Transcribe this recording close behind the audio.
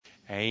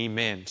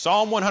Amen.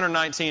 Psalm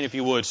 119, if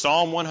you would.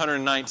 Psalm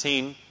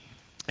 119.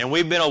 And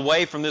we've been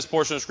away from this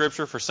portion of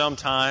Scripture for some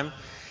time.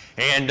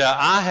 And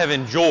I have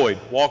enjoyed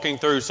walking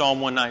through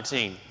Psalm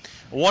 119.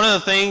 One of the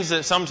things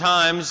that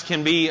sometimes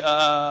can be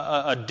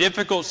a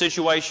difficult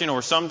situation,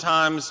 or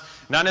sometimes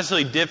not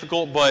necessarily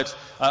difficult, but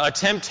a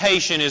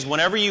temptation, is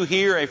whenever you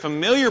hear a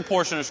familiar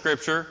portion of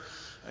Scripture,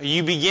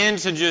 you begin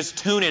to just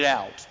tune it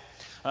out.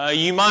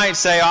 You might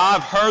say,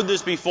 I've heard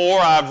this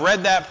before, I've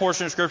read that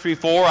portion of Scripture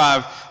before,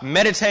 I've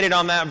meditated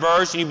on that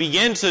verse, and you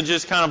begin to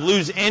just kind of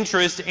lose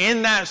interest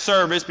in that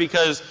service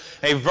because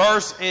a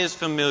verse is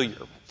familiar.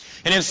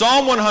 And in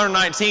Psalm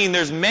 119,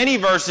 there's many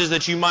verses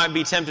that you might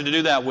be tempted to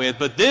do that with,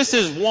 but this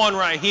is one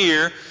right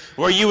here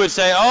where you would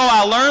say,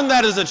 I learned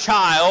that as a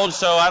child,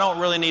 so I don't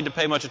really need to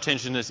pay much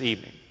attention this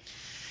evening.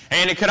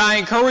 And could I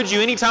encourage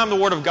you, anytime the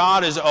Word of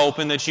God is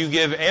open, that you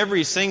give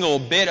every single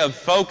bit of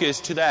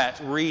focus to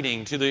that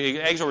reading, to the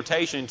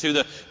exhortation, to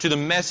the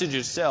message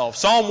itself.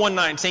 Psalm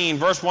 119,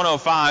 verse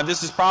 105,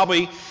 this is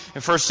probably,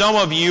 for some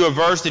of you, a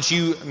verse that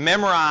you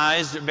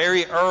memorized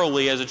very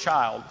early as a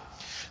child.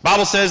 The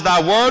Bible says,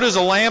 Thy word is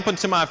a lamp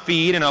unto my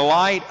feet and a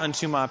light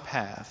unto my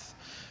path.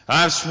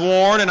 I have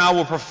sworn, and I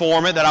will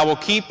perform it, that I will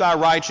keep Thy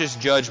righteous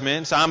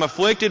judgments. I am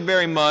afflicted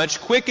very much.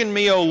 Quicken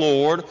me, O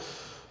Lord,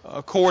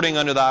 according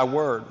unto Thy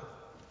word.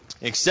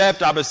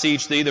 Accept, I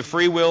beseech Thee, the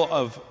free will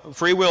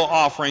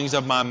offerings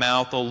of my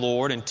mouth, O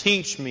Lord, and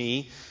teach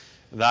me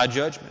Thy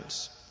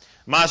judgments.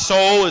 My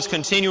soul is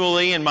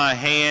continually in my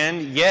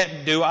hand,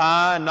 yet do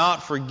I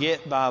not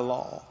forget Thy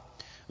law.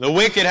 The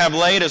wicked have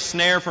laid a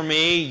snare for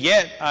me,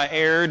 yet I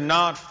erred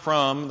not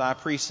from Thy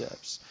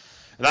precepts.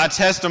 Thy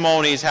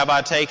testimonies have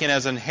I taken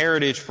as an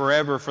heritage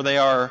forever, for they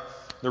are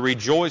the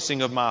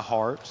rejoicing of my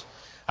heart.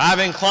 I have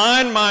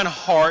inclined mine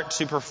heart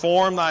to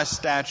perform Thy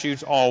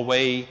statutes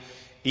always,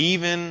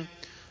 even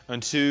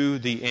unto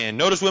the end.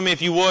 Notice with me,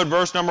 if you would,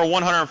 verse number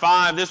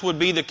 105. This would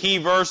be the key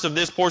verse of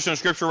this portion of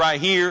Scripture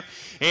right here.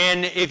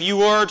 And if you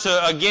were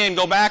to, again,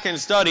 go back and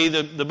study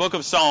the book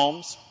of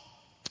Psalms,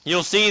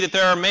 you'll see that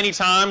there are many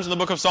times in the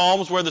book of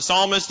Psalms where the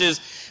psalmist is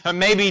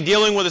maybe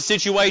dealing with a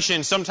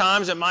situation.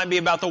 Sometimes it might be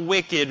about the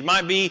wicked. It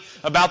might be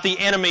about the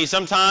enemy.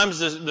 Sometimes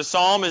the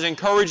psalm is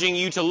encouraging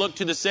you to look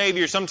to the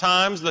Savior.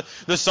 Sometimes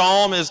the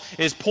psalm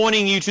is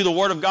pointing you to the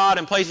Word of God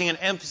and placing an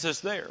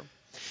emphasis there.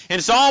 In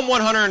Psalm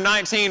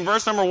 119,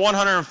 verse number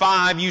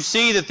 105, you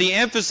see that the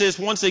emphasis,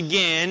 once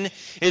again,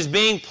 is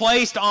being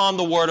placed on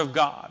the Word of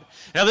God.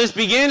 Now, this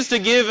begins to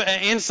give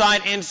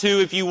insight into,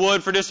 if you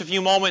would, for just a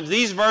few moments,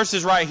 these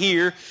verses right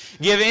here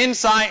give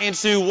insight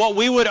into what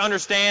we would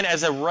understand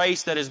as a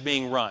race that is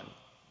being run.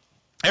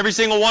 Every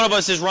single one of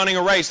us is running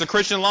a race. The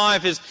Christian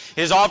life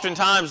is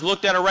oftentimes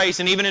looked at a race,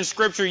 and even in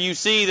Scripture you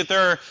see that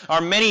there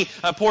are many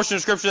portions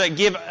of Scripture that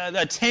give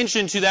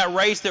attention to that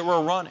race that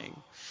we're running.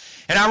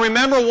 And I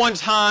remember one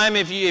time,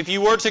 if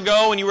you were to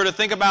go and you were to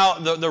think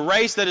about the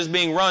race that is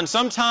being run,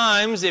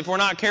 sometimes, if we're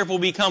not careful,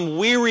 we become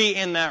weary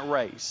in that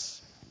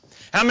race.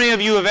 How many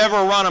of you have ever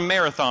run a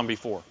marathon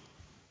before?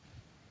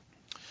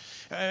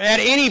 At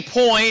any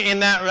point in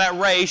that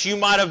race, you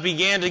might have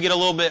began to get a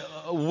little bit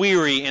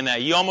weary in that.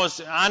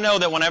 I know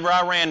that whenever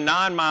I ran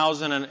 9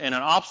 miles in an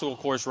obstacle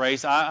course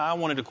race, I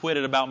wanted to quit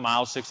at about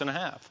mile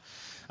 6.5.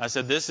 I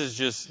said, this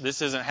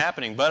isn't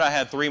happening. But I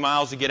had 3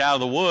 miles to get out of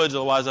the woods,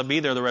 otherwise I'd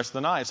be there the rest of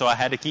the night. So I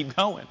had to keep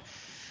going.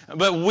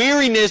 But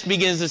weariness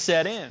begins to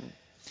set in.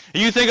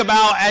 You think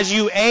about as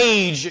you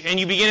age, and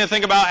you begin to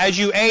think about as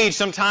you age,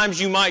 sometimes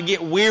you might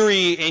get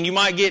weary and you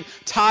might get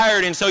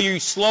tired, and so you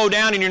slow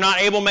down and you're not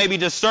able maybe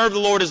to serve the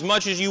Lord as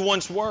much as you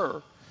once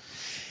were.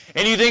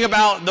 And you think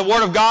about the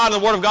Word of God,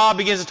 and the Word of God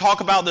begins to talk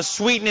about the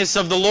sweetness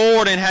of the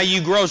Lord and how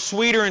you grow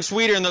sweeter and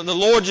sweeter, and the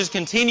Lord just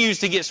continues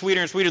to get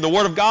sweeter and sweeter. The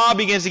Word of God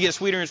begins to get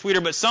sweeter and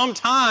sweeter, but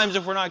sometimes,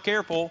 if we're not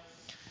careful,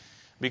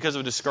 because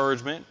of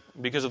discouragement,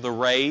 because of the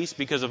race,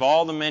 because of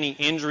all the many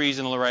injuries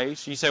in the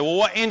race, you say, well,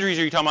 what injuries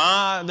are you talking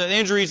about? The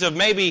injuries of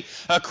maybe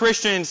a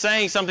Christian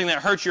saying something that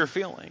hurts your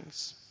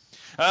feelings.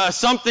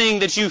 Something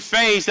that you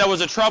faced that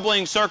was a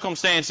troubling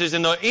circumstances,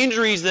 and the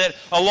injuries that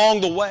along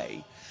the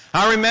way.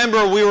 I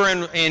remember we were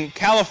in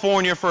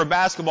California for a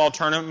basketball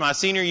tournament my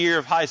senior year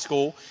of high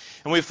school,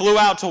 and we flew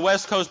out to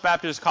West Coast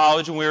Baptist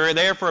College, and we were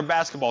there for a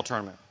basketball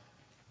tournament.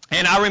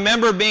 And I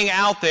remember being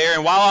out there,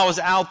 and while I was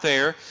out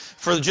there,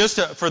 for just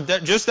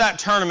that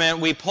tournament,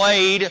 we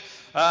played,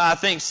 I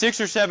think,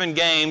 6 or 7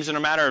 games in a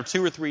matter of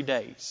 2 or 3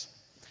 days.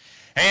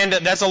 And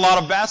that's a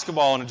lot of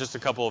basketball in just a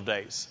couple of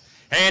days.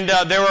 And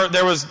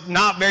there was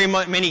not very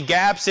many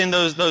gaps in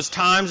those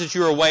times that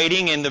you were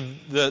waiting. And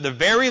the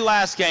very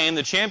last game,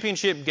 the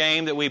championship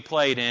game that we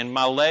played in,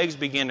 my legs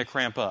began to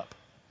cramp up.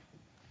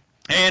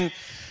 And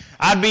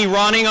I'd be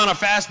running on a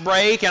fast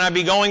break, and I'd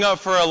be going up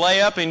for a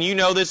layup. And you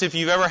know this if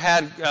you've ever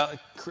had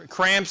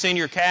cramps in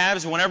your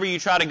calves. Whenever you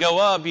try to go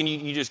up,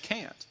 you just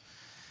can't.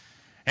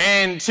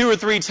 And 2 or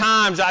 3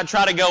 times I'd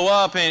try to go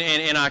up,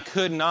 and I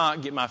could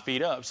not get my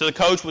feet up. So the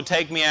coach would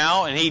take me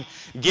out, and he'd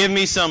give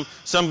me some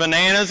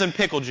bananas and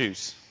pickle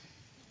juice.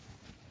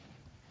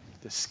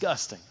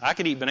 Disgusting. I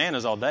could eat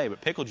bananas all day, but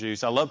pickle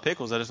juice, I love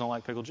pickles, I just don't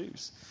like pickle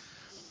juice.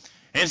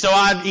 And so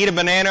I'd eat a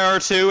banana or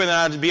two, and then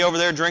I'd be over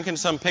there drinking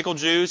some pickle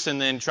juice,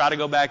 and then try to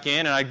go back in,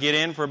 and I'd get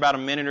in for about a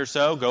minute or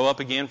so, go up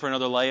again for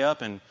another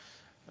layup, and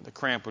the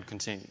cramp would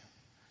continue.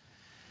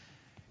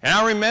 And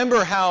I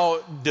remember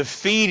how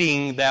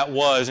defeating that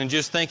was, and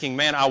just thinking,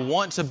 man, I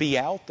want to be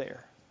out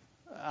there.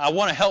 I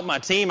want to help my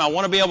team. I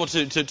want to be able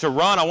to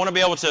run. I want to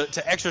be able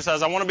to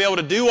exercise. I want to be able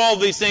to do all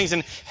these things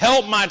and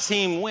help my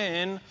team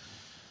win,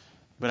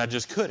 but I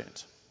just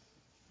couldn't.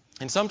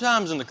 And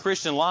sometimes in the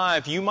Christian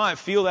life, you might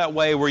feel that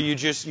way where you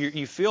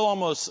feel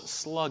almost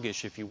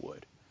sluggish, if you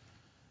would.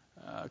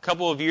 A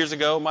couple of years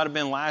ago, it might have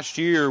been last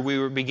year, we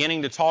were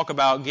beginning to talk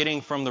about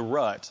getting from the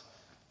rut.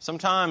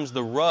 Sometimes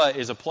the rut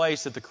is a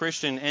place that the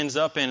Christian ends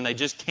up in and they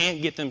just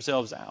can't get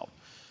themselves out.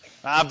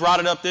 I brought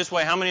it up this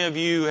way. How many of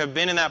you have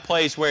been in that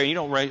place where, you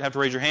don't have to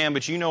raise your hand,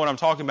 but you know what I'm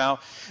talking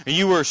about.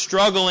 You were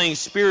struggling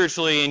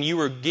spiritually and you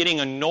were getting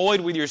annoyed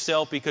with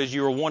yourself because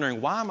you were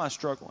wondering, why am I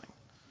struggling?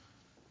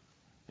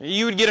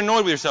 You would get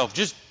annoyed with yourself.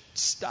 Just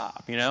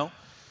stop, And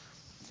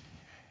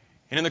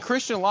in the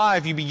Christian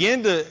life, you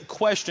begin to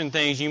question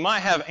things. You might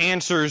have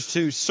answers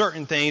to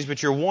certain things,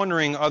 but you're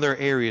wondering other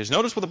areas.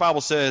 Notice what the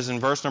Bible says in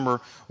verse number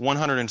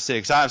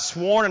 106. I have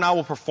sworn and I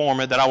will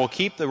perform it, that I will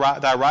keep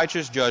thy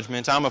righteous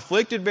judgments. I am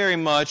afflicted very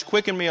much.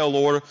 Quicken me, O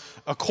Lord,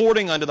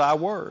 according unto thy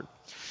word.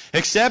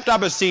 Accept, I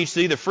beseech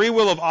thee, the free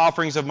will of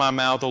offerings of my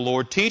mouth, O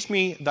Lord. Teach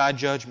me thy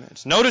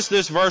judgments. Notice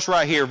this verse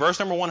right here, verse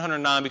number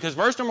 109, because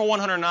verse number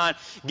 109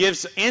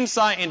 gives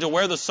insight into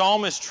where the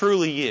psalmist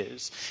truly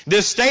is.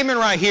 This statement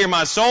right here,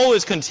 my soul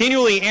is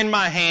continually in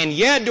my hand,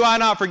 yet do I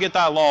not forget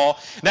thy law.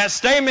 That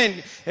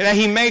statement that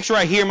he makes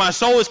right here, my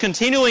soul is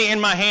continually in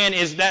my hand,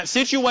 is that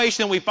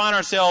situation that we find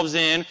ourselves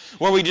in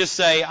where we just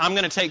say, I'm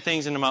going to take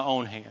things into my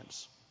own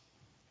hands.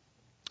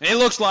 It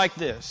looks like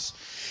this.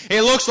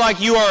 It looks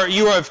like you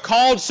have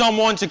called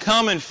someone to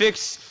come and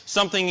fix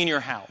something in your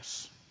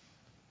house.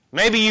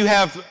 Maybe you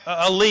have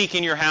a leak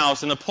in your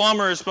house and the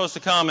plumber is supposed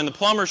to come and the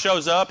plumber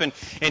shows up and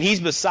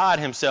he's beside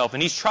himself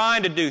and he's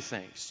trying to do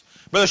things.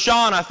 Brother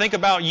Sean, I think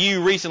about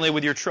you recently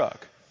with your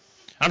truck.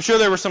 I'm sure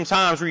there were some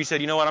times where you said,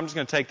 you know what, I'm just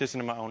going to take this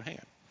into my own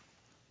hand.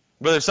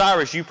 Brother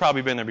Cyrus, you've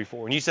probably been there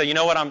before. And you say, you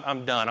know what,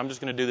 I'm done. I'm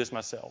just going to do this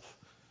myself.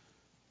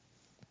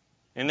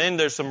 And then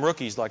there's some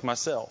rookies like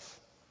myself,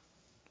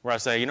 where I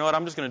say, you know what,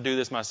 I'm just going to do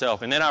this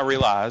myself. And then I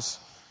realize,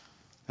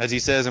 as he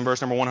says in verse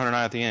number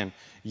 109 at the end,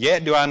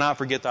 yet do I not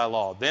forget thy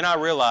law. Then I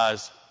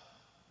realize,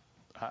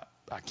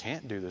 I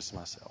can't do this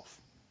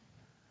myself.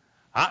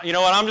 You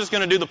know what, I'm just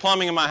going to do the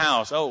plumbing in my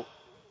house. Oh,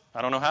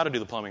 I don't know how to do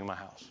the plumbing in my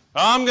house.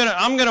 I'm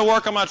going to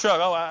work on my truck.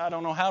 Oh, I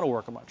don't know how to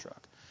work on my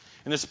truck.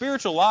 In the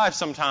spiritual life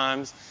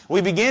sometimes, we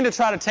begin to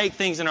try to take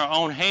things in our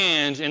own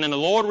hands, and then the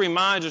Lord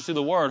reminds us through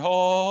the Word,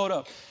 hold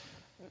up.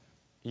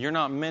 You're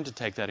not meant to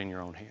take that in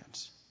your own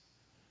hands.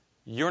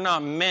 You're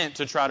not meant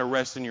to try to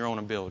rest in your own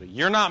ability.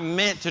 You're not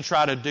meant to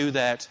try to do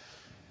that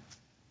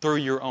through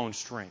your own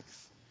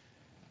strength.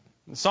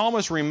 The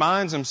psalmist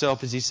reminds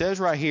himself, as he says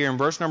right here in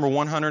verse number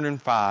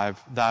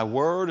 105, thy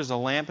word is a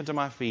lamp unto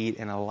my feet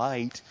and a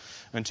light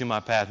unto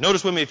my path.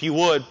 Notice with me, if you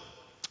would,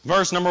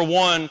 verse number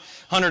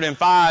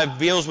 105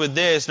 deals with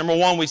this. Number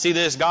one, we see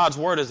this, God's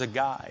word is a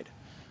guide.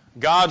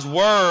 God's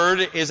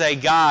Word is a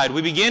guide.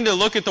 We begin to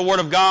look at the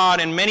Word of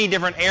God in many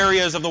different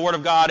areas of the Word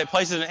of God. It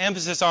places an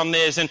emphasis on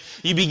this, and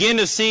you begin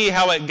to see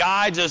how it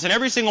guides us. And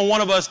every single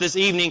one of us this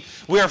evening,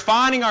 we are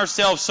finding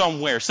ourselves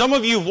somewhere. Some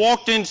of you have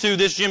walked into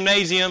this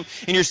gymnasium,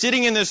 and you're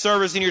sitting in this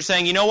service, and you're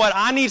saying, you know what,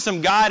 I need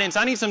some guidance.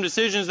 I need some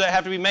decisions that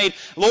have to be made.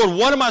 Lord,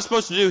 what am I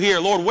supposed to do here?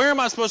 Lord, where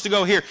am I supposed to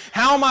go here?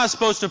 How am I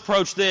supposed to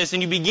approach this?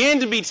 And you begin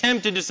to be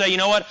tempted to say, you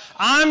know what,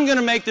 I'm going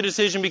to make the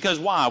decision because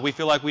why? We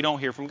feel like we don't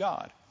hear from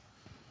God.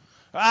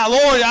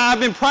 Lord, I've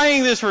been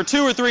praying this for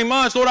 2 or 3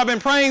 months. Lord, I've been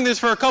praying this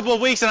for a couple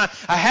of weeks, and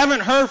I haven't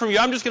heard from you.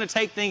 I'm just going to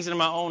take things into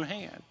my own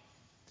hand.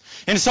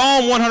 In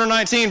Psalm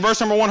 119,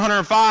 verse number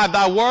 105,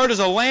 thy word is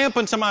a lamp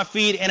unto my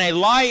feet and a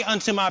light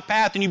unto my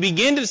path. And you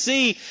begin to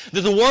see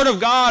that the word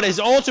of God is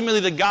ultimately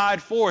the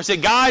guide for us.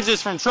 It guides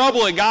us from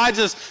trouble. It guides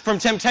us from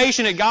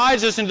temptation. It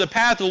guides us into the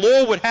path the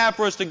Lord would have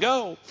for us to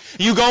go.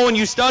 You go and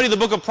you study the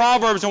book of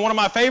Proverbs, and one of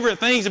my favorite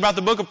things about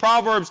the book of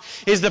Proverbs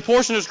is the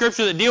portion of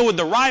Scripture that deal with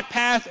the right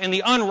path and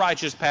the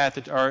unrighteous path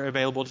that are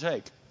available to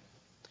take.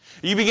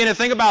 You begin to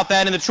think about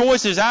that, and the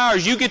choice is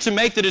ours. You get to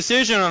make the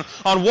decision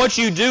on what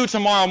you do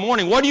tomorrow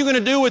morning. What are you going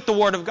to do with the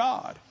Word of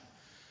God?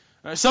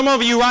 Some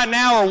of you right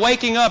now are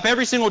waking up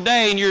every single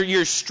day, and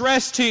you're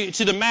stressed to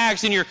the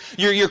max, and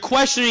you're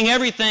questioning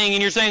everything,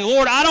 and you're saying,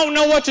 Lord, I don't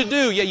know what to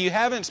do. Yet you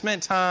haven't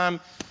spent time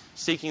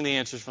seeking the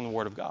answers from the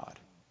Word of God.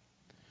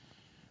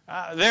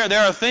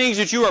 There are things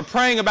that you are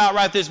praying about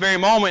right this very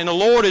moment, and the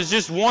Lord is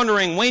just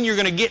wondering when you're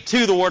going to get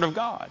to the Word of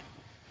God.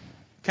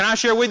 Can I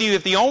share with you,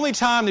 if the only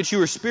time that you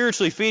are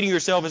spiritually feeding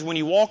yourself is when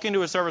you walk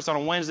into a service on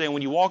a Wednesday and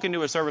when you walk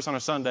into a service on a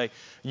Sunday,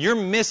 you're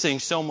missing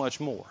so much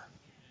more.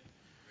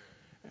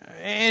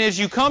 And as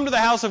you come to the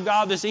house of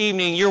God this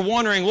evening, you're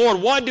wondering,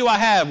 Lord, what do I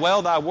have?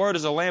 Well, thy word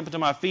is a lamp unto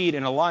my feet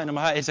and a light unto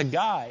my path. It's a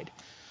guide.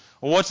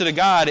 Well, what's it a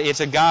guide?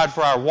 It's a guide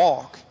for our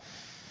walk.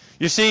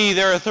 You see,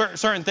 there are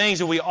certain things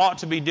that we ought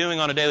to be doing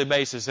on a daily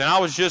basis. And I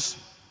was just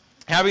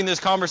having this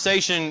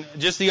conversation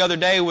just the other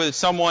day with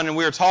someone, and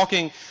we were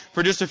talking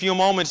for just a few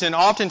moments, and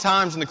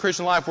oftentimes in the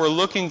Christian life we're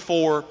looking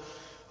for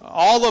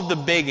all of the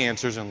big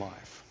answers in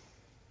life.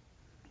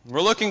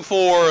 We're looking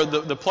for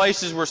the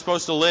places we're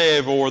supposed to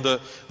live or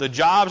the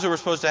jobs that we're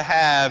supposed to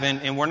have,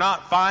 and we're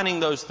not finding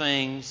those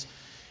things.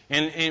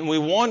 And we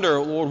wonder,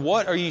 Lord,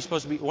 what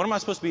am I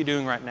supposed to be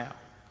doing right now?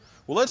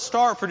 Well, let's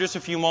start for just a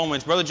few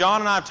moments. Brother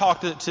John and I have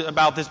talked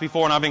about this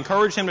before, and I've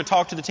encouraged him to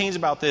talk to the teens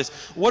about this.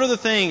 What are the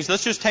things,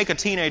 let's just take a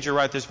teenager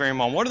right this very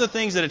moment. What are the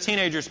things that a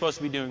teenager is supposed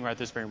to be doing right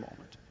this very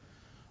moment?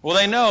 Well,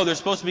 they know they're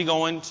supposed to be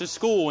going to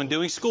school and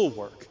doing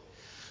schoolwork.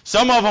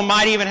 Some of them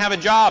might even have a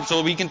job,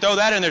 so we can throw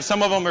that in there.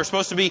 Some of them are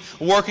supposed to be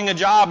working a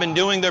job and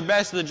doing their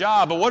best at the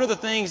job. But what are the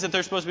things that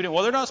they're supposed to be doing?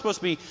 Well, they're not supposed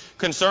to be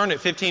concerned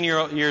at 15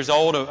 years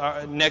old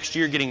next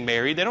year getting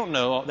married. They don't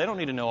know. They don't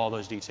need to know all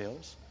those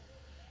details.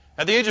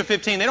 At the age of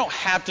 15, they don't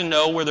have to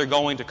know where they're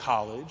going to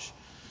college.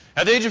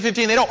 At the age of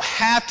 15, they don't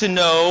have to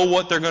know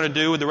what they're going to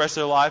do with the rest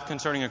of their life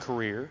concerning a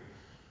career.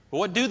 But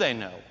what do they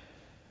know?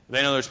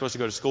 They know they're supposed to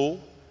go to school.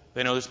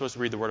 They know they're supposed to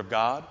read the Word of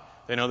God.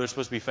 They know they're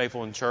supposed to be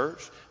faithful in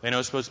church. They know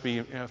they're supposed to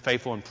be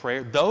faithful in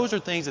prayer. Those are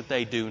things that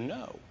they do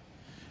know.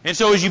 And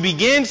so as you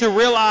begin to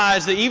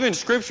realize that even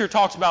Scripture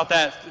talks about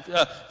that,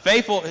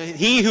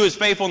 he who is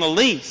faithful in the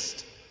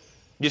least.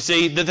 You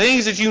see, the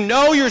things that you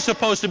know you're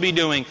supposed to be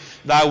doing.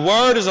 Thy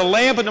word is a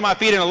lamp unto my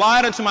feet and a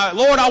light unto my...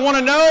 Lord, I want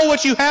to know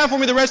what you have for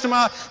me the rest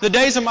of the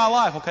days of my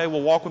life. Okay,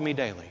 well, walk with me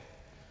daily.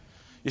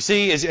 You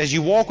see, as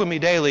you walk with me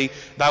daily,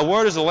 thy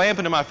word is a lamp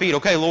unto my feet.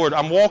 Okay, Lord,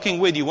 I'm walking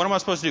with you. What am I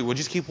supposed to do? Well,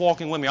 just keep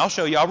walking with me. I'll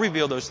show you. I'll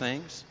reveal those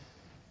things.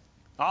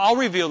 I'll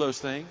reveal those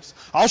things.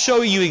 I'll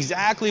show you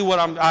exactly what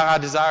I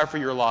desire for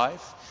your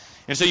life.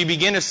 And so you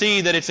begin to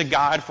see that it's a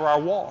guide for our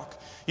walk.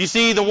 You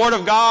see, the Word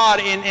of God,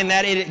 in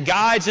that it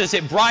guides us,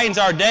 it brightens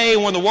our day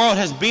when the world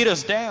has beat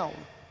us down.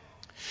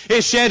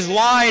 It sheds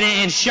light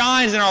and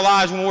shines in our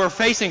lives when we're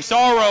facing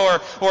sorrow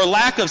or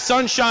lack of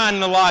sunshine in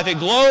the life. It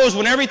glows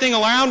when everything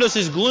around us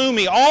is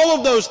gloomy. All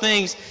of those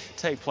things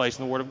take place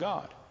in the Word of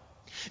God.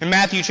 In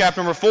Matthew chapter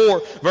number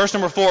 4, verse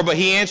number 4, but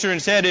he answered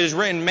and said, it is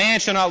written, man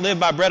shall not live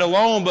by bread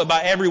alone, but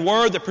by every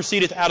word that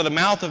proceedeth out of the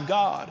mouth of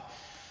God.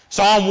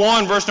 Psalm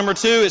 1, verse number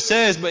 2, it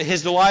says, but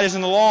his delight is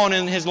in the law, and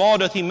in his law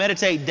doth he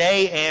meditate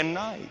day and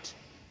night.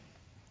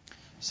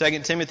 2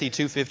 Timothy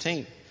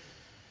 2:15.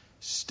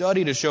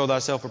 Study to show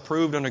thyself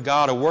approved unto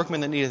God, a workman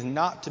that needeth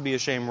not to be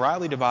ashamed,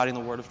 rightly dividing the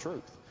word of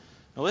truth.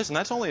 Now listen,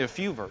 that's only a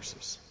few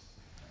verses.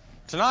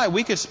 Tonight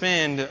we could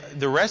spend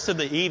the rest of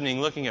the evening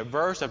looking at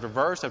verse after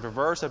verse after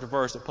verse after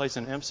verse that place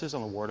an emphasis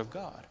on the Word of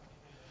God.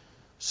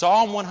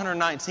 Psalm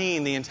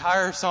 119, the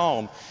entire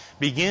psalm,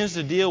 begins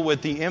to deal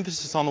with the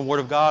emphasis on the Word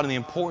of God and the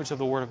importance of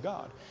the Word of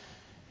God.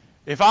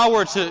 If I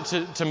were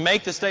to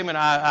make the statement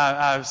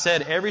I've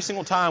said every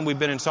single time we've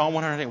been in Psalm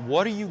 119,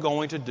 what are you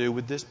going to do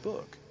with this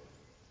book?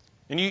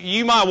 And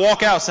you might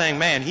walk out saying,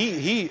 man,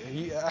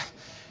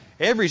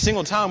 every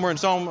single time we're in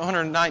Psalm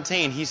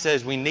 119, he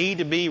says we need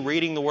to be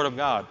reading the Word of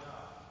God.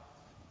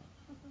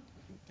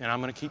 And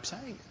I'm going to keep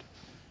saying it.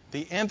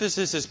 The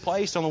emphasis is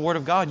placed on the Word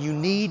of God. You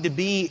need to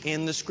be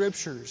in the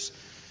Scriptures.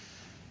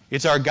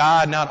 It's our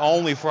guide not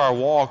only for our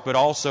walk, but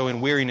also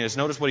in weariness.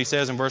 Notice what he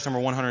says in verse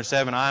number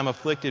 107, I am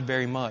afflicted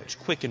very much.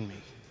 Quicken me.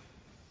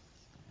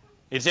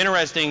 It's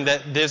interesting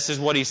that this is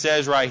what he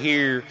says right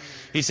here.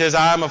 He says,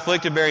 I am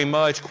afflicted very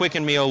much.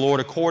 Quicken me, O Lord,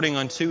 according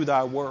unto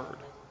thy word.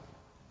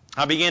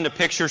 I begin to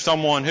picture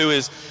someone who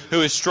is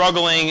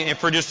struggling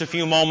for just a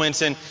few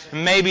moments, and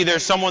maybe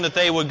there's someone that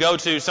they would go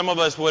to. Some of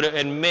us would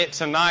admit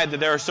tonight that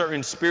there are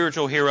certain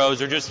spiritual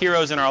heroes or just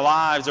heroes in our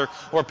lives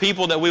or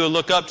people that we would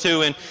look up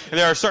to, and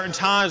there are certain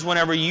times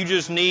whenever you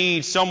just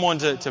need someone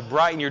to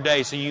brighten your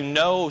day, so you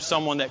know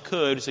someone that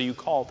could, so you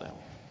call them.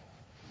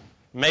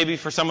 Maybe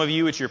for some of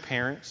you it's your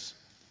parents.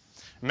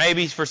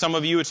 Maybe for some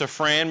of you it's a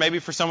friend. Maybe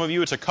for some of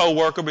you it's a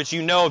coworker, but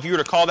you know if you were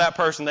to call that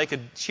person, they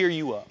could cheer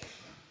you up.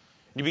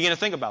 You begin to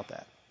think about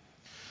that.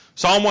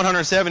 Psalm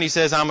 107, he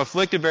says, I'm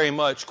afflicted very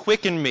much.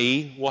 Quicken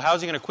me. Well,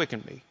 how's he going to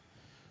quicken me?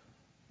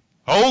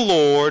 O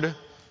Lord,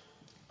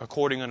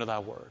 according unto thy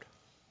word.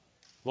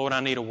 Lord, I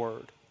need a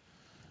word.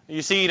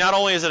 You see, not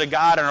only is it a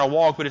guide in our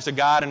walk, but it's a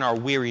guide in our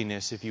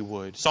weariness, if you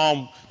would.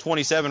 Psalm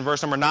 27,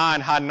 verse number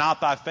 9, hide not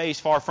thy face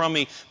far from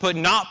me. Put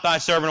not thy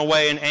servant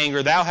away in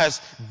anger. Thou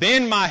hast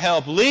been my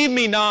help. Leave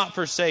me not,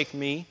 forsake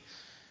me,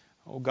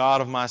 O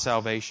God of my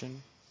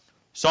salvation.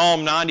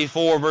 Psalm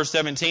 94, verse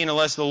 17,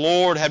 unless the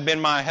Lord had been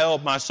my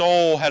help, my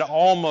soul had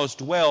almost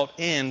dwelt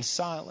in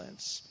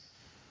silence.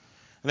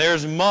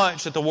 There's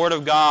much that the Word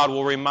of God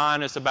will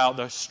remind us about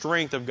the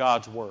strength of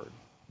God's Word.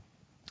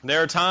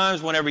 There are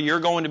times whenever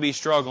you're going to be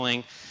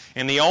struggling,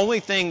 and the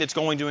only thing that's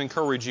going to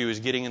encourage you is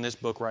getting in this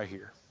book right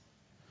here.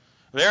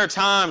 There are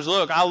times,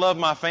 look, I love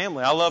my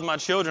family. I love my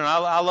children.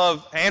 I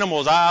love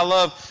animals. I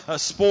love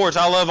sports.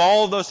 I love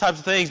all of those types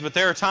of things. But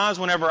there are times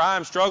whenever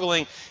I'm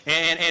struggling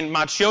and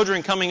my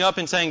children coming up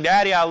and saying,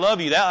 Daddy, I love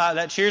you.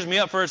 That cheers me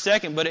up for a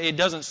second, but it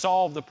doesn't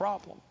solve the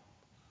problem.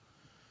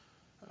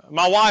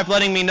 My wife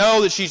letting me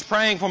know that she's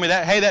praying for me,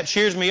 that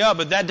cheers me up,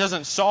 but that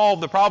doesn't solve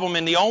the problem.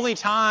 And the only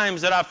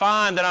times that I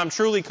find that I'm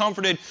truly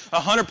comforted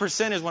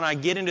 100% is when I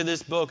get into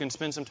this book and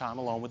spend some time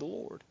alone with the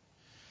Lord.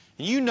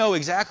 And you know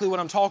exactly what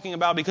I'm talking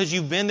about because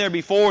you've been there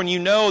before, and you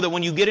know that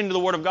when you get into the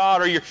Word of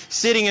God or you're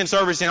sitting in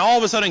service and all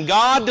of a sudden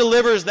God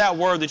delivers that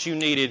word that you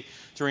needed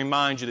to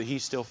remind you that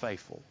He's still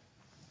faithful.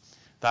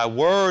 Thy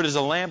word is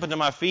a lamp unto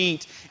my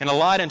feet and a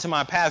light unto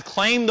my path.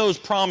 Claim those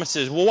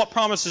promises. Well, what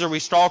promises are we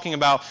talking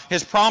about?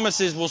 His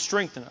promises will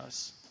strengthen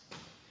us.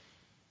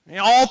 And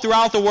all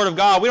throughout the Word of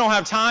God, we don't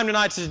have time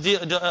tonight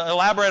to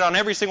elaborate on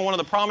every single one of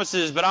the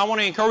promises, but I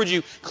want to encourage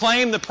you,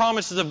 claim the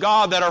promises of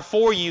God that are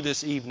for you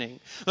this evening.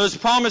 Those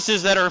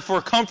promises that are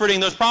for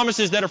comforting, those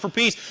promises that are for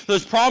peace,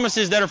 those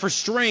promises that are for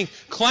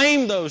strength.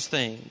 Claim those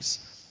things.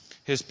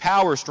 His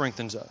power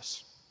strengthens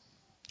us.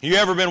 You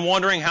ever been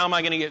wondering, how am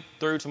I going to get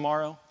through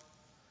tomorrow?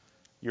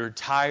 You're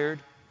tired,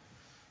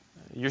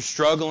 you're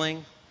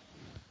struggling,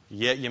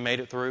 yet you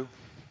made it through.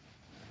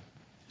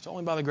 It's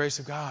only by the grace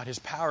of God. His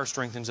power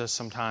strengthens us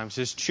sometimes.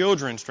 His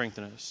children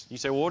strengthen us. You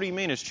say, well, what do you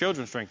mean His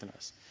children strengthen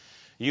us?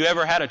 You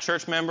ever had a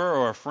church member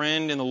or a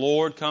friend in the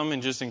Lord come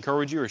and just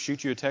encourage you or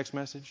shoot you a text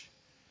message?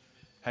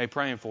 Hey,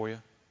 praying for you.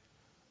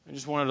 I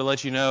just wanted to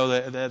let you know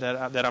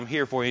that I'm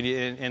here for you,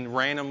 and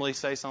randomly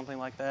say something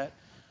like that.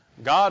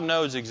 God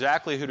knows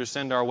exactly who to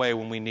send our way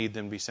when we need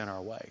them to be sent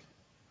our way.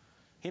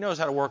 He knows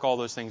how to work all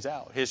those things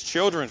out. His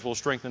children will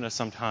strengthen us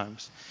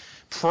sometimes.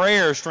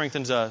 Prayer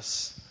strengthens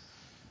us.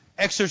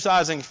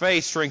 Exercising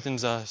faith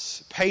strengthens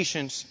us.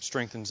 Patience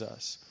strengthens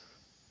us.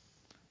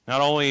 Not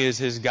only is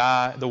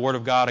the Word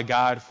of God a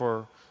guide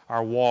for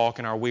our walk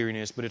and our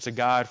weariness, but it's a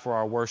guide for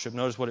our worship.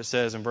 Notice what it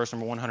says in verse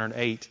number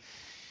 108.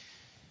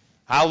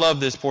 I love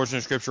this portion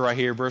of Scripture right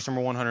here, verse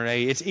number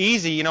 108. It's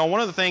easy. One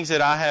of the things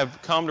that I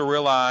have come to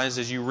realize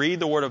as you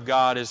read the Word of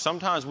God is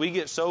sometimes we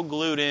get so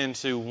glued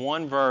into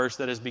one verse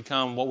that has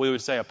become what we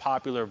would say a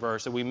popular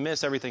verse that we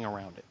miss everything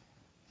around it.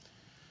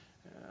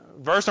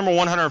 Verse number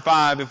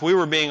 105, if we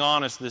were being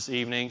honest this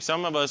evening,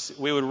 some of us,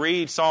 we would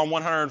read Psalm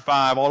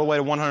 105 all the way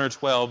to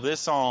 112, this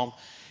psalm,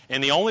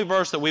 and the only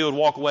verse that we would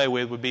walk away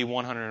with would be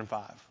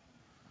 105.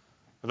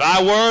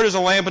 Thy word is a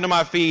lamp unto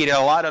my feet and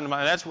a light unto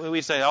my... That's what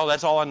we say,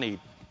 that's all I need.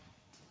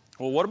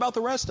 Well, what about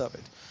the rest of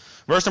it?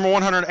 Verse number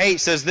 108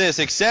 says this,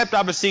 Accept,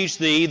 I beseech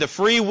thee, the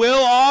free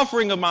will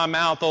offering of my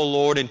mouth, O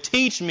Lord, and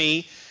teach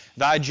me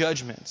thy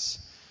judgments.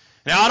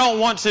 Now,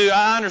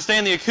 I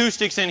understand the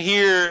acoustics in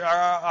here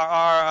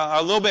are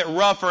a little bit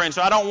rougher, and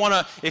so I don't want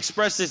to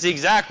express this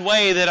exact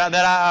way that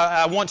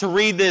I want to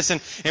read this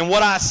and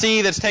what I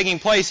see that's taking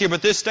place here,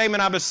 but this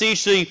statement, I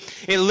beseech thee,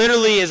 it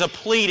literally is a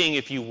pleading,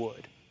 if you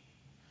would.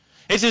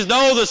 It's as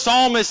though the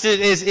psalmist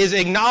is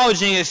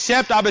acknowledging,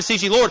 Accept, I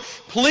beseech thee, Lord,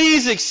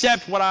 please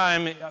accept what I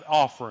am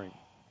offering.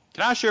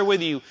 Can I share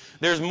with you,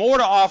 there's more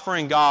to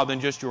offering God than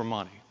just your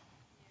money.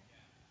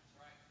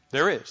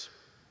 There is.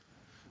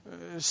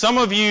 Some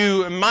of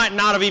you might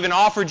not have even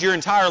offered your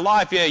entire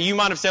life yet. You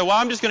might have said, well,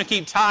 I'm just going to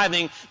keep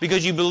tithing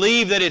because you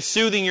believe that it's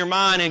soothing your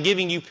mind and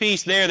giving you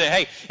peace there that,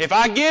 hey, if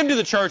I give to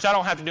the church, I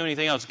don't have to do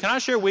anything else. Can I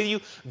share with you,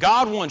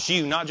 God wants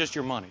you, not just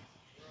your money.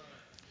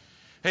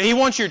 He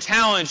wants your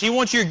talents. He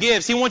wants your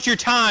gifts. He wants your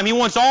time. He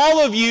wants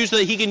all of you so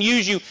that He can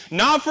use you,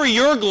 not for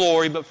your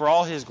glory, but for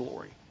all His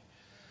glory.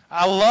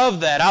 I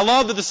love that. I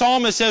love that the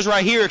psalmist says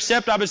right here,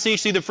 Accept, I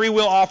beseech thee, the free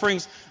will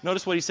offerings.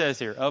 Notice what he says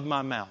here, of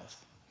my mouth.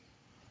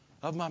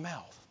 Of my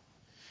mouth.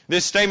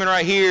 This statement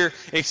right here,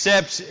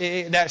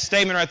 that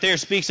statement right there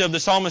speaks of the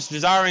psalmist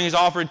desiring his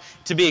offering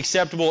to be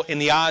acceptable in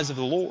the eyes of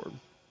the Lord.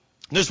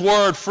 This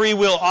word, free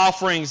will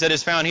offerings, that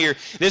is found here,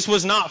 this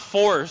was not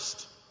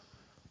forced.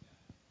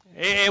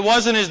 It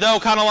wasn't as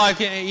though kind of like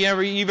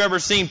you've ever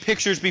seen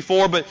pictures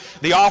before, but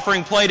the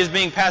offering plate is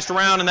being passed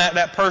around and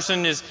that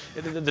person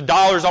the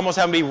dollars almost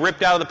having to be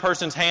ripped out of the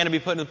person's hand to be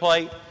put in the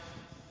plate.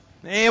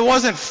 It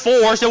wasn't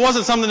forced. It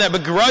wasn't something that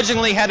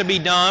begrudgingly had to be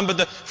done. But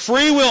the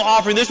free will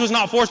offering, this was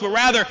not forced, but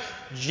rather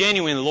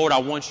genuine. Lord, I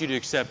want you to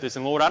accept this.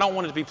 And Lord, I don't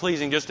want it to be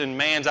pleasing just in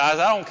man's eyes.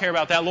 I don't care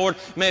about that. Lord,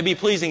 may it be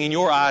pleasing in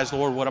your eyes,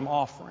 Lord, what I'm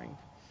offering.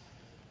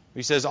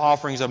 He says,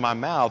 offerings of my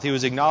mouth. He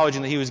was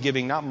acknowledging that he was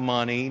giving not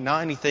money,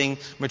 not anything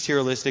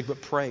materialistic,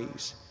 but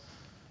praise.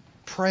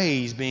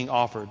 Praise being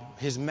offered.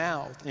 His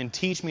mouth. And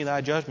teach me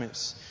thy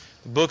judgments.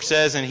 The book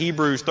says in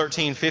Hebrews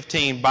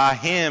 13:15, By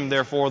Him,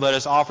 therefore, let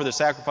us offer the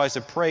sacrifice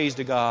of praise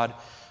to God.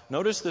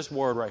 Notice this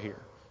word right here.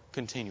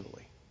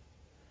 Continually.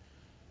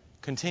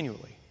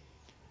 Continually.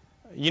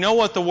 You know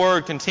what the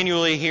word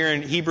continually here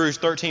in Hebrews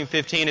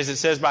 13:15 is? It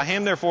says, By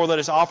Him, therefore, let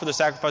us offer the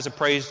sacrifice of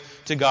praise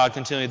to God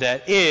continually.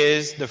 That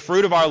is the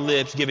fruit of our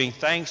lips, giving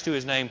thanks to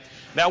His name.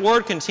 That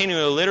word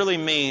continually literally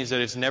means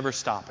that it's never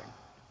stopping.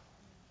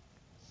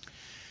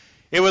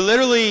 It would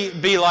literally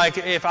be like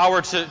if I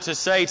were to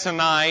say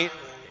tonight,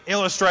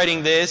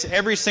 illustrating this,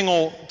 every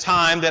single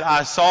time that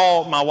I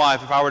saw my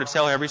wife, if I were to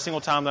tell her every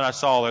single time that I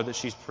saw her that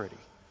she's pretty.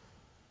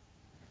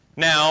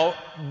 Now,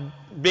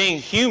 being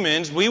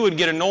humans, we would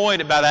get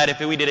annoyed about that if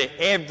we did it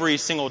every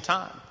single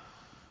time.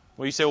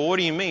 Well, you say, well, what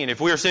do you mean? If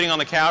we were sitting on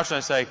the couch and I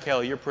say,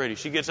 Kelly, you're pretty.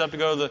 She gets up to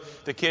go to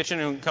the kitchen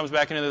and comes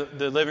back into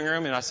the living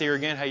room and I see her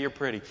again, hey, you're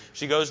pretty.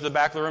 She goes to the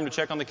back of the room to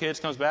check on the kids,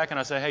 comes back and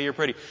I say, hey, you're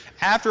pretty.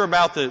 After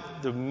about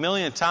the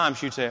millionth time,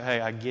 she'd say, hey,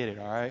 I get it,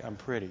 all right? I'm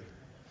pretty.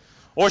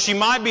 Or she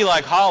might be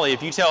like Holly.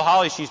 If you tell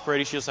Holly she's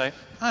pretty, she'll say,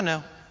 I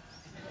know.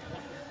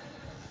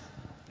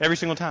 Every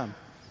single time.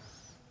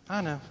 I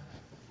know.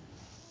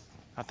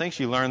 I think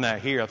she learned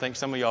that here. I think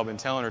some of y'all have been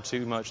telling her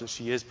too much that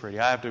she is pretty.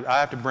 I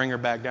have to bring her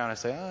back down. I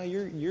say, oh,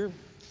 you're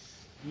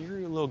a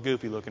little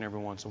goofy looking every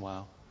once in a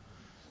while.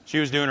 She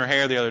was doing her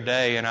hair the other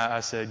day, and I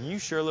said, you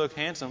sure look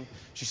handsome.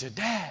 She said,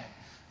 Dad.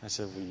 I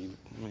said,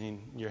 well,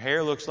 your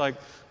hair looks like,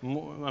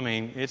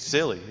 it's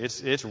silly.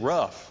 It's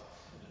rough.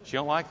 She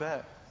don't like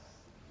that.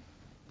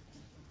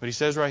 But he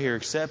says right here,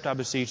 accept, I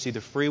beseech thee, the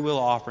free will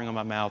offering of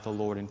my mouth, O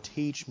Lord, and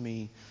teach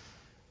me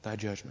thy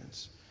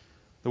judgments.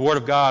 The Word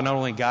of God not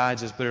only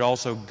guides us, but it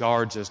also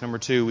guards us. Number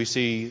 2, we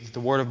see that the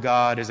Word of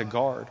God is a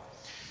guard.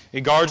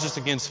 It guards us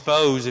against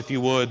foes, if you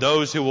would,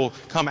 those who will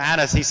come at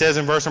us. He says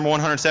in verse number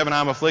 107,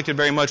 I am afflicted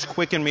very much.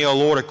 Quicken me, O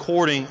Lord,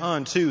 according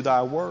unto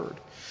thy word.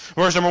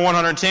 Verse number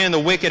 110, the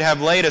wicked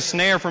have laid a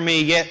snare for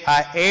me, yet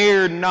I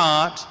erred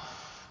not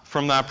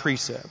from thy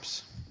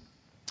precepts.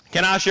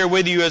 Can I share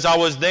with you, as I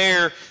was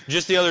there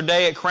just the other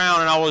day at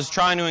Crown and I was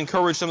trying to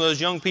encourage some of those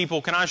young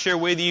people, can I share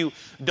with you,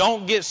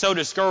 don't get so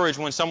discouraged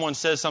when someone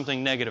says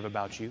something negative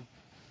about you.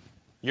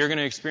 You're going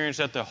to experience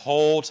that the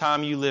whole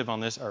time you live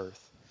on this earth.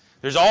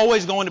 There's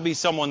always going to be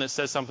someone that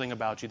says something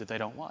about you that they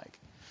don't like.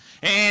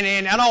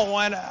 And I don't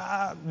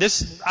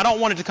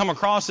want it to come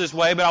across this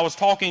way, but I was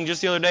talking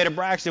just the other day to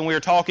Braxton. We were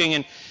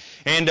talking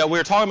and we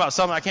were talking about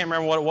something, I can't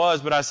remember what it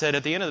was, but I said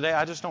at the end of the day,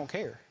 I just don't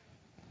care.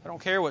 I don't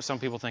care what some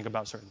people think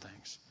about certain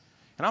things.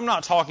 And I'm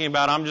not talking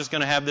about I'm just going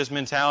to have this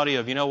mentality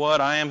of, you know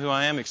what, I am who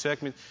I am,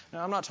 expect me. No,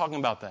 I'm not talking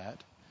about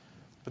that.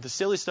 But the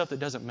silly stuff that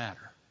doesn't matter.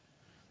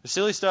 The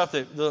silly stuff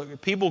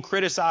that people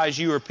criticize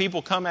you or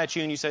people come at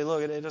you and you say,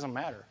 look, it doesn't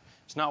matter.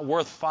 It's not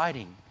worth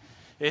fighting.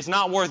 It's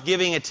not worth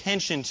giving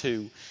attention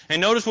to.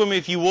 And notice with me,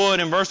 if you would,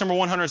 in verse number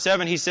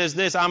 107, he says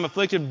this, I'm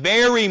afflicted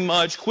very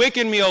much.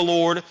 Quicken me, O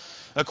Lord,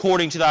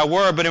 according to thy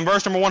word. But in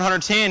verse number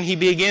 110, he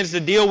begins to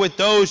deal with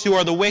those who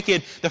are the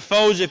wicked, the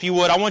foes, if you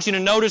would. I want you to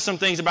notice some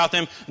things about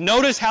them.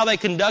 Notice how they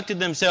conducted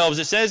themselves.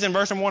 It says in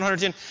verse number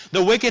 110,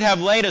 the wicked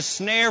have laid a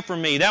snare for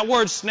me. That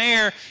word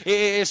snare,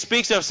 it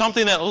speaks of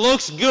something that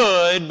looks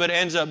good, but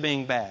ends up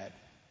being bad.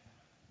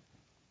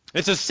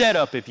 It's a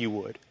setup, if you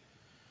would.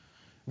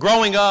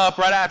 Growing up,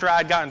 right after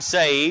I'd gotten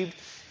saved,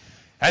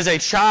 as a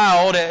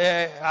child,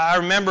 I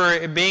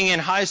remember being in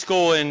high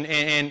school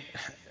and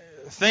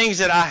things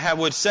that I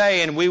would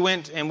say, and we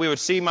went and we would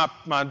see my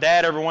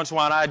dad every once in a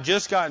while, and I had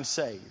just gotten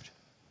saved.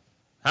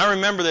 I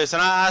remember this,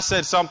 and I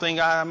said something,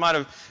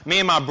 me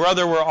and my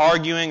brother were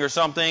arguing or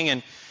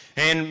something,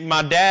 and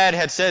my dad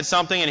had said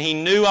something, and he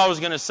knew I was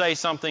going to say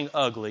something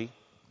ugly.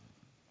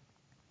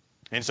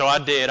 And so I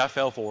did, I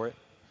fell for it.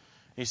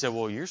 He said,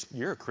 well,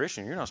 you're a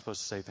Christian, you're not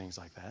supposed to say things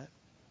like that.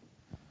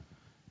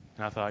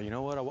 And I thought, you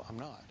know what, I'm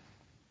not.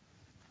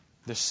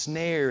 The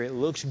snare, it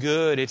looks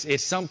good.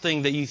 It's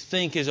something that you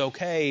think is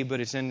okay, but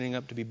it's ending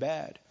up to be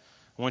bad.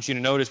 I want you to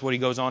notice what he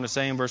goes on to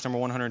say in verse number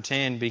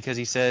 110, because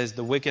he says,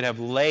 the wicked have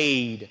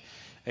laid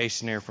a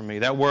snare for me.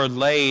 That word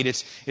laid,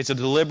 it's a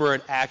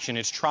deliberate action.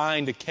 It's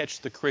trying to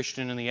catch the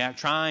Christian in the act,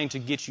 trying to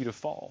get you to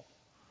fall.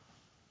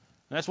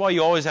 And that's why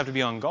you always have to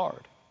be on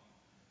guard.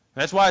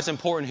 That's why it's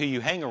important who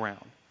you hang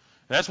around.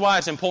 That's why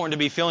it's important to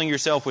be filling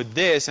yourself with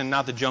this and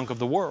not the junk of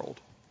the world.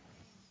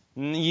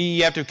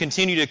 You have to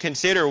continue to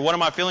consider, what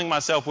am I filling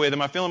myself with?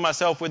 Am I filling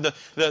myself with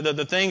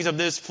the things of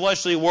this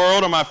fleshly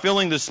world? Or am I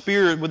filling the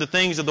Spirit with the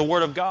things of the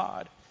Word of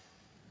God?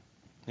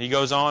 He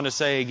goes on to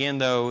say again,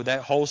 though,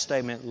 that whole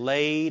statement,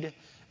 laid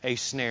a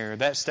snare.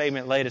 That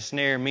statement, laid a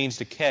snare, means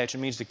to catch, it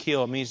means to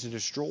kill, it means to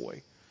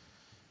destroy.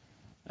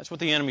 That's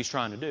what the enemy's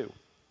trying to do.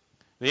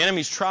 The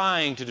enemy's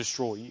trying to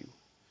destroy you.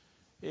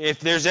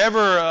 If there's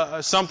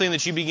ever something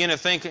that you begin to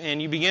think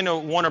and you begin to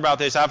wonder about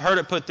this, I've heard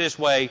it put this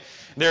way,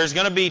 there's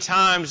going to be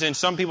times in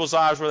some people's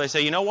lives where they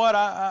say, you know what,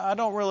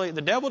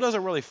 the devil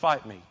doesn't really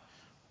fight me.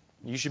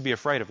 You should be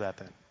afraid of that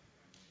then.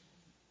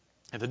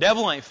 If the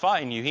devil ain't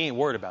fighting you, he ain't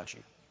worried about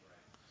you.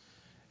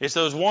 It's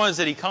those ones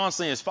that he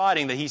constantly is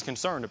fighting that he's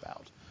concerned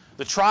about.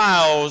 The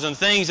trials and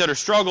things that are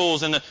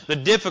struggles and the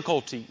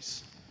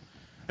difficulties.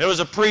 There was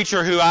a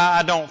preacher who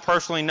I don't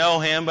personally know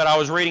him, but I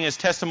was reading his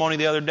testimony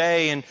the other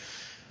day, and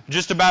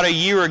just about a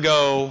year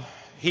ago,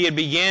 he had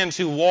began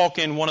to walk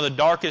in one of the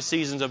darkest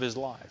seasons of his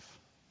life.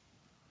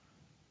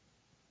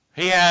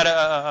 He had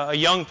a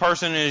young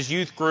person in his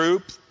youth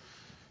group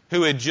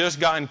who had just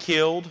gotten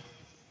killed.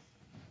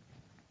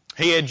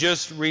 He had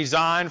just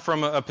resigned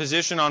from a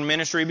position on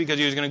ministry because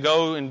he was going to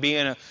go and be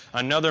in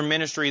another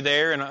ministry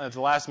there, and at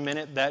the last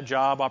minute, that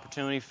job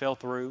opportunity fell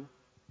through.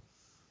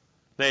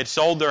 They had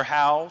sold their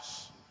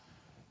house.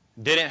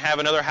 Didn't have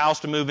another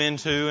house to move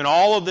into, and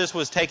all of this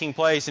was taking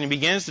place, and he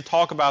begins to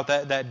talk about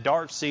that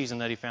dark season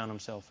that he found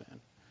himself in.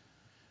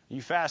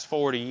 You fast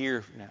forward a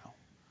year now.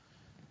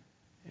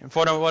 And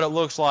for what it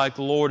looks like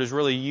the Lord is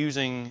really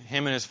using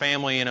him and his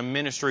family in a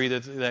ministry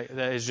that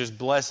is just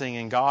blessing,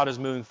 and God is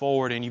moving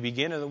forward, and you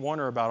begin to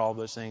wonder about all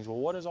those things. Well,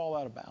 what is all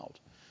that about?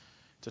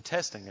 It's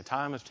a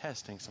time of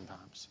testing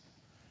sometimes.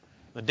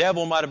 The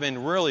devil might have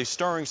been really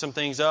stirring some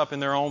things up in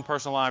their own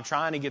personal life,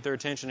 trying to get their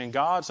attention, and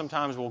God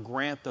sometimes will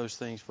grant those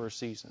things for a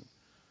season.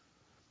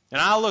 And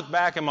I look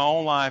back in my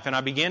own life and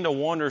I begin to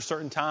wonder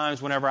certain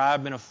times whenever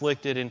I've been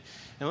afflicted. And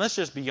let's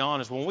just be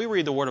honest, when we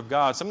read the Word of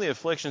God, some of the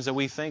afflictions that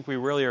we think we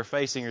really are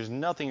facing is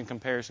nothing in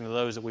comparison to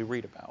those that we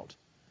read about.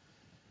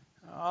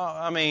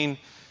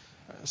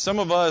 Some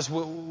of us,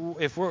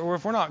 if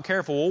we're not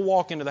careful, we'll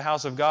walk into the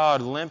house of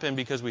God limping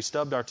because we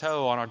stubbed our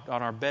toe on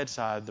our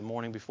bedside the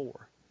morning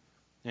before.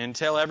 And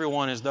tell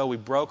everyone as though we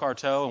broke our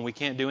toe and we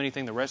can't do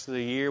anything the rest of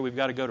the year. We've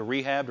got to go to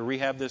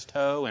rehab this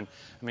toe. And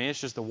it's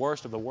just the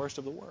worst of the worst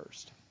of the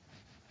worst.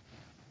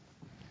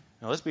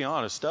 Now, let's be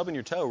honest, stubbing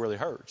your toe really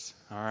hurts,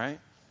 all right?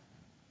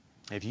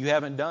 If you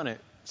haven't done it,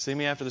 see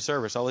me after the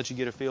service. I'll let you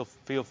get a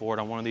feel for it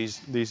on one of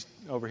these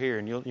over here,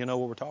 and you'll know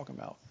what we're talking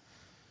about.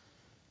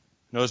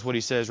 Notice what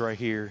he says right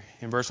here.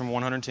 In verse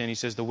 110, he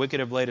says, "The wicked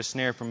have laid a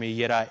snare for me,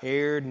 yet I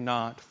erred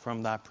not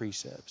from thy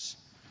precepts."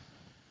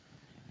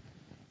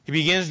 He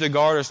begins to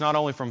guard us not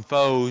only from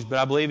foes, but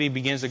I believe he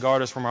begins to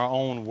guard us from our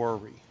own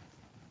worry.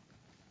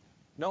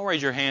 Don't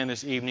raise your hand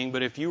this evening,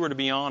 but if you were to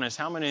be honest,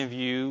 how many of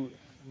you,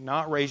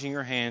 not raising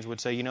your hands, would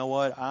say, you know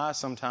what, I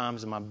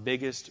sometimes am my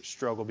biggest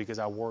struggle because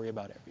I worry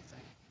about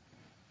everything.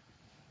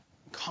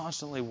 I'm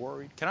constantly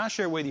worried. Can I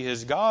share with you,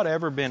 has God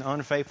ever been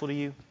unfaithful to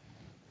you?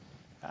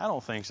 I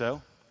don't think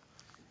so.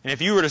 And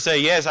if you were to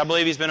say, yes, I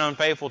believe he's been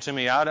unfaithful to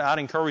me, I'd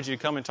encourage you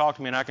to come and talk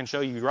to me, and I can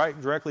show you right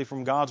directly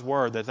from God's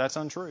Word that that's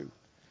untrue.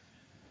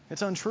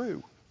 It's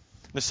untrue.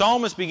 The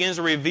psalmist begins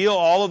to reveal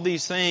all of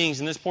these things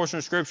in this portion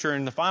of Scripture,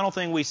 and the final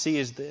thing we see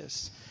is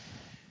this.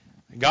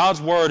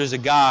 God's Word is a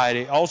guide.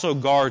 It also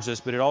guards us,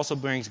 but it also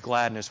brings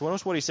gladness.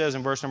 Notice what he says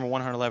in verse number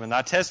 111.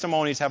 Thy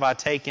testimonies have I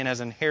taken as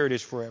an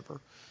heritage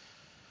forever.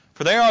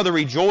 For they are the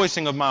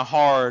rejoicing of my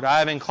heart. I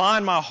have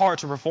inclined my heart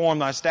to perform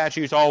thy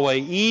statutes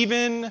always,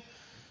 even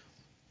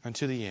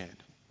unto the end.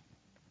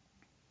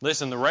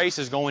 Listen, the race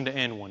is going to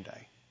end one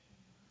day.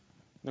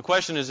 The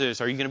question is this,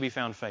 are you going to be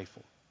found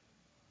faithful?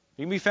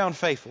 You can be found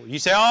faithful. You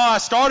say, I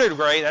started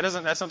great.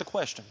 That's not the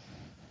question.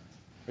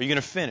 Are you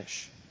going to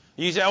finish?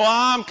 You say,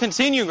 I'm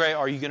continuing great.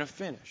 Are you going to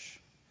finish?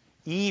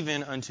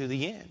 Even unto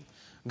the end.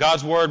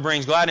 God's Word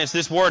brings gladness.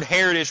 This word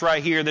heritage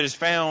right here that is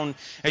found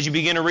as you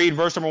begin to read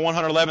verse number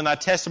 111, thy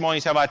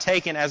testimonies have I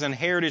taken as an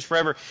heritage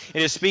forever.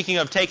 It is speaking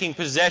of taking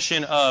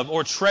possession of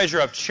or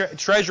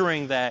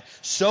treasuring that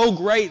so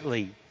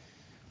greatly.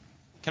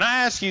 Can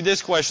I ask you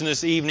this question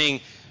this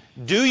evening?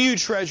 Do you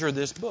treasure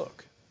this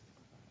book?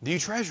 Do you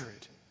treasure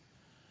it?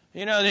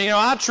 You know,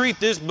 I treat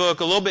this book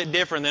a little bit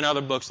different than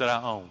other books that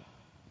I own.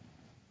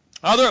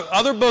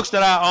 Other books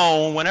that I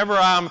own, whenever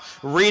I'm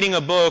reading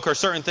a book or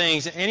certain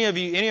things, any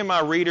of my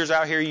readers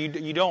out here,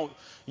 you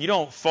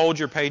don't fold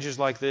your pages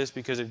like this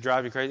because it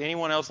drives you crazy.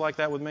 Anyone else like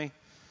that with me?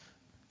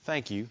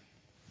 Thank you.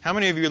 How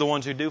many of you are the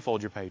ones who do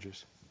fold your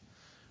pages?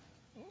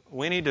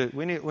 We need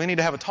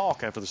to have a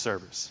talk after the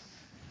service.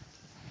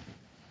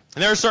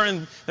 And there are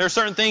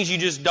certain things you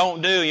just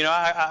don't do. You know,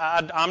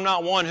 I'm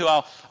not one who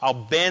I'll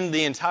bend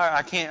the entire.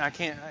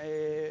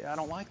 I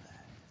don't like that.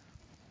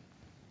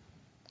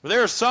 But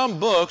there are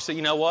some books that,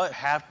 you know what,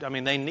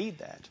 they need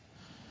that.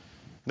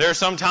 There are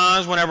some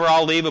times whenever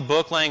I'll leave a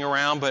book laying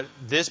around, but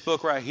this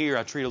book right here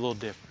I treat a little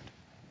different.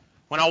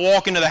 When I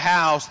walk into the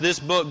house, this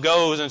book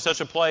goes in such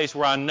a place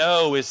where I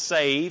know is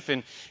safe.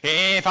 And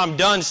if I'm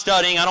done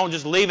studying, I don't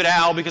just leave it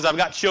out because I've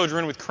got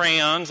children with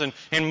crayons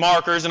and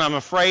markers and I'm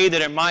afraid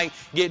that it might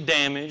get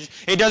damaged.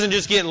 It doesn't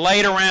just get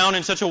laid around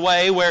in such a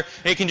way where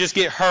it can just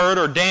get hurt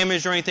or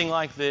damaged or anything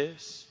like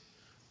this.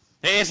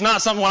 It's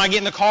not something when I get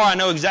in the car, I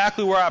know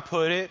exactly where I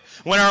put it.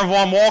 Whenever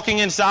I'm walking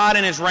inside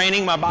and it's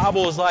raining, my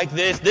Bible is like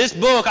this. This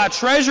book, I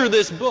treasure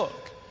this book.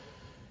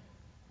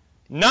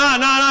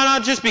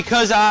 Not just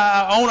because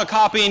I own a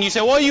copy and you say,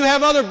 well, you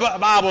have other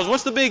Bibles.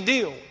 What's the big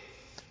deal?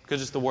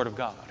 Because it's the Word of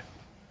God.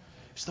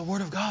 It's the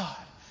Word of God.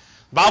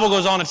 The Bible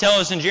goes on to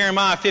tell us in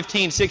Jeremiah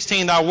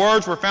 15:16, thy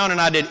words were found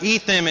and I did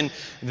eat them, and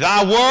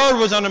thy word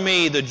was unto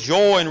me the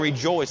joy and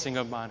rejoicing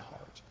of mine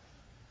heart.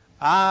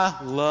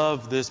 I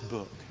love this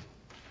book.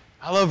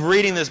 I love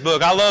reading this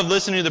book. I love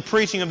listening to the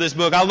preaching of this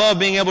book. I love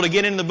being able to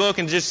get into the book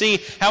and just see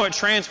how it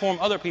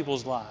transformed other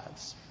people's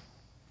lives.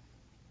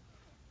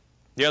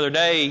 The other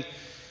day,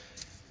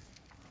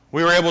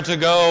 we were able to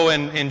go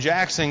and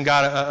Jackson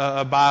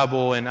got a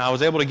Bible, and I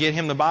was able to get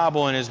him the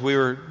Bible, and as we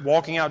were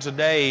walking out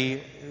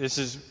today, this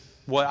is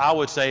what I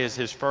would say is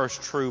his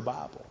first true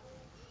Bible.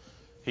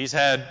 He's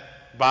had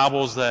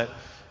Bibles that,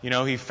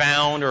 he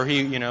found or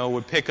he,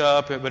 would pick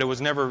up, but it was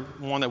never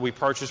one that we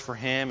purchased for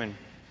him. And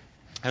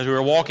as we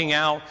were walking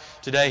out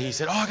today, he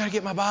said, I got to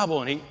get my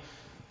Bible. And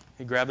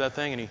he grabbed that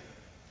thing and he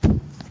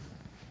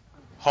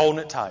holding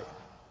it tight.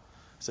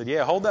 I said,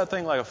 yeah, hold that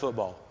thing like a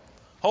football.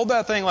 Hold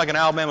that thing like an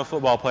Alabama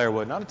football player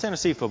would, not a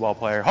Tennessee football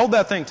player. Hold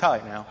that thing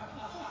tight now.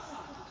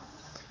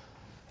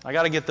 I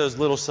got to get those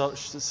little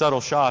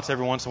subtle shots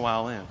every once in a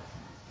while in.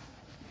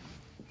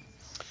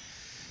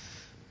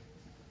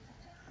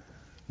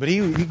 But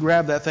he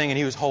grabbed that thing and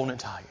he was holding it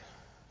tight.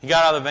 He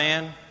got out of the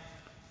van,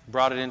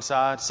 brought it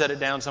inside, set it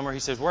down somewhere. He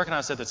says, where can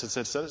I set this? I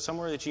said, set it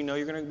somewhere that you know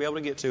you're going to be able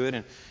to get to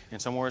it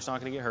and somewhere it's not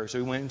going to get hurt. So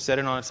he went and set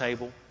it on a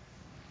table.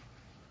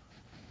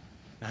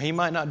 Now, he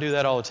might not do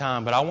that all the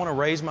time, but I want to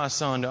raise my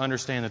son to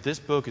understand that this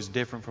book is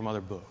different from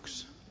other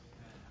books.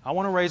 I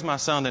want to raise my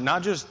son that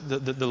not just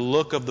the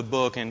look of the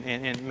book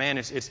and man,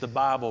 it's the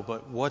Bible,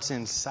 but what's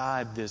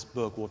inside this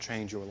book will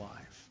change your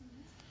life.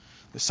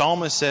 The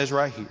psalmist says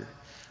right here,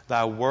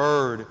 Thy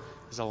word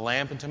is a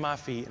lamp unto my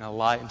feet and a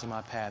light unto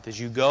my path. As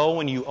you go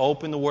and you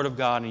open the Word of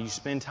God and you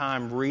spend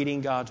time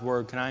reading God's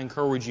Word, can I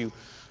encourage you,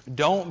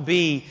 don't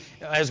be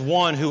as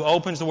one who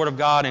opens the Word of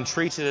God and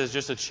treats it as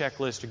just a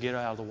checklist to get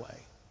out of the way.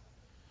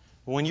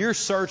 When you're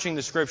searching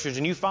the Scriptures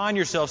and you find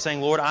yourself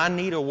saying, Lord, I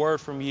need a word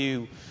from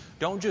you,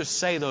 don't just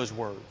say those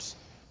words.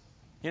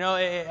 You know,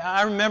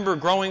 I remember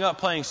growing up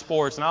playing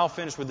sports, and I'll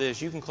finish with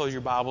this. You can close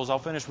your Bibles. I'll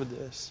finish with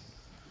this.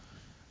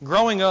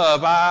 Growing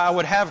up, I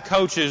would have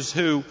coaches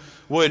who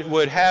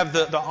would have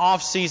the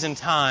off-season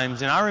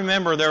times. And I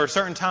remember there were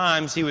certain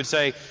times he would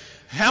say,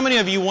 how many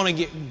of you want to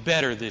get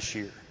better this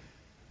year?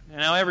 And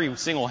now every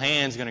single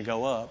hand's going to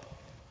go up.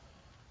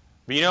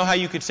 But you know how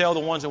you could tell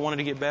the ones that wanted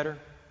to get better?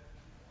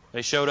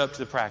 They showed up to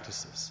the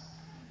practices.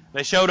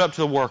 They showed up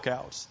to the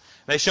workouts.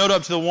 They showed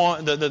up to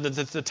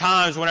the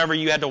times whenever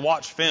you had to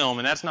watch film,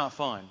 and that's not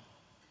fun.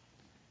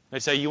 They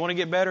say, you want to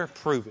get better?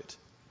 Prove it.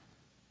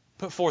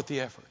 Put forth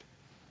the effort.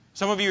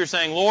 Some of you are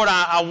saying, Lord,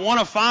 I want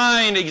to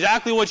find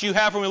exactly what you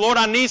have for me. Lord,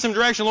 I need some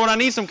direction. Lord, I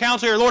need some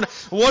counsel here. Lord,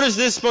 what is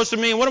this supposed to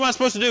mean? What am I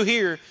supposed to do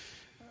here?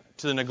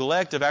 To the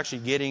neglect of actually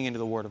getting into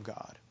the Word of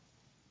God.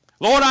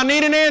 Lord, I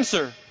need an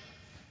answer.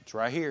 It's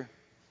right here.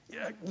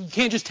 You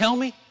can't just tell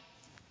me.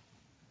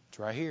 It's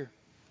right here.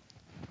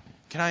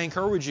 Can I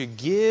encourage you,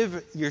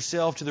 give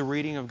yourself to the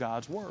reading of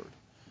God's Word.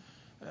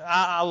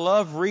 I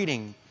love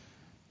reading,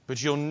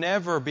 but you'll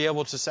never be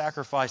able to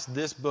sacrifice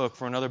this book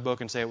for another book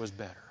and say it was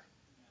better.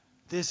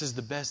 This is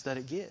the best that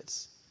it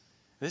gets.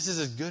 This is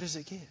as good as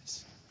it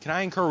gets. Can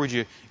I encourage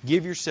you,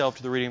 give yourself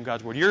to the reading of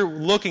God's Word. You're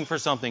looking for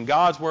something,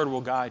 God's Word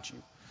will guide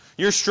you.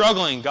 You're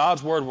struggling,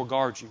 God's Word will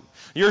guard you.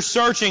 You're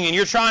searching and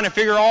you're trying to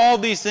figure all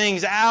these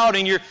things out,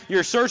 and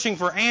you're searching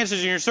for answers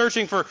and you're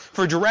searching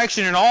for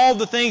direction and all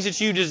the things that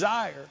you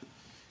desire.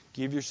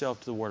 Give yourself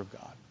to the Word of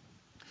God.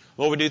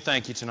 Lord, we do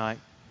thank you tonight.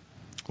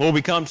 Lord,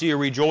 we come to you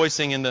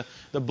rejoicing in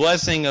the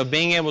blessing of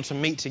being able to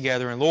meet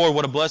together. And Lord,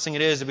 what a blessing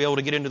it is to be able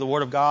to get into the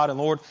Word of God. And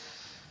Lord,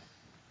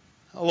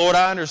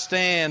 I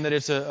understand that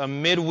it's a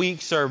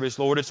midweek service.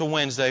 Lord, it's a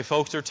Wednesday.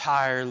 Folks are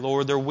tired.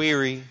 Lord, they're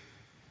weary.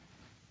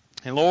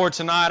 And Lord,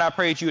 tonight I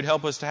pray that you would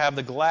help us to have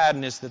the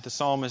gladness that the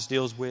psalmist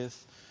deals with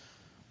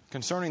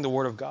concerning the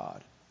Word of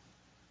God.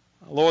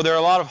 Lord, there are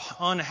a lot of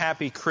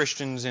unhappy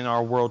Christians in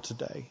our world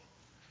today.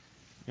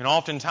 And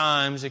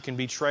oftentimes it can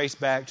be traced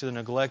back to the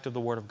neglect of the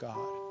Word of God.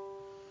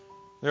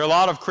 There are a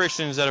lot of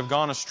Christians that have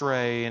gone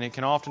astray, and it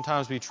can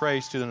oftentimes be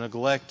traced to the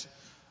neglect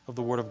of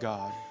the Word of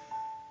God.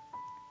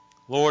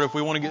 Lord, if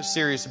we want to get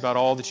serious about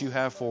all that you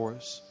have for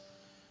us,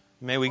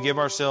 may we give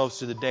ourselves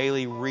to the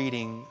daily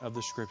reading of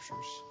the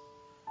Scriptures.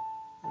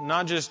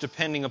 Not just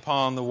depending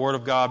upon the Word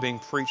of God being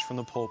preached from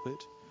the pulpit,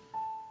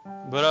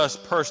 but us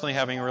personally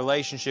having a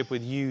relationship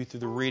with you through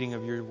the reading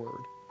of your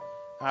Word.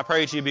 I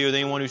pray that you be with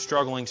anyone who's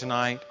struggling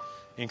tonight.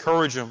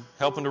 Encourage them.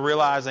 Help them to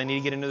realize they need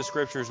to get into the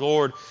Scriptures.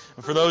 Lord,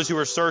 and for those who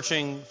are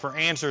searching for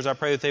answers, I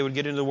pray that they would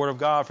get into the Word of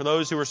God. For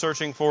those who are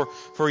searching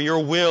for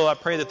your will, I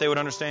pray that they would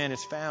understand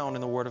it's found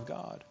in the Word of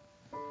God.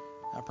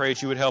 I pray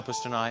that you would help us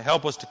tonight.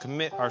 Help us to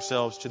commit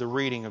ourselves to the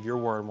reading of your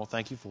Word, and we'll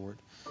thank you for it.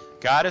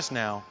 Guide us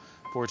now,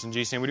 for it's in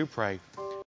Jesus' name we do pray.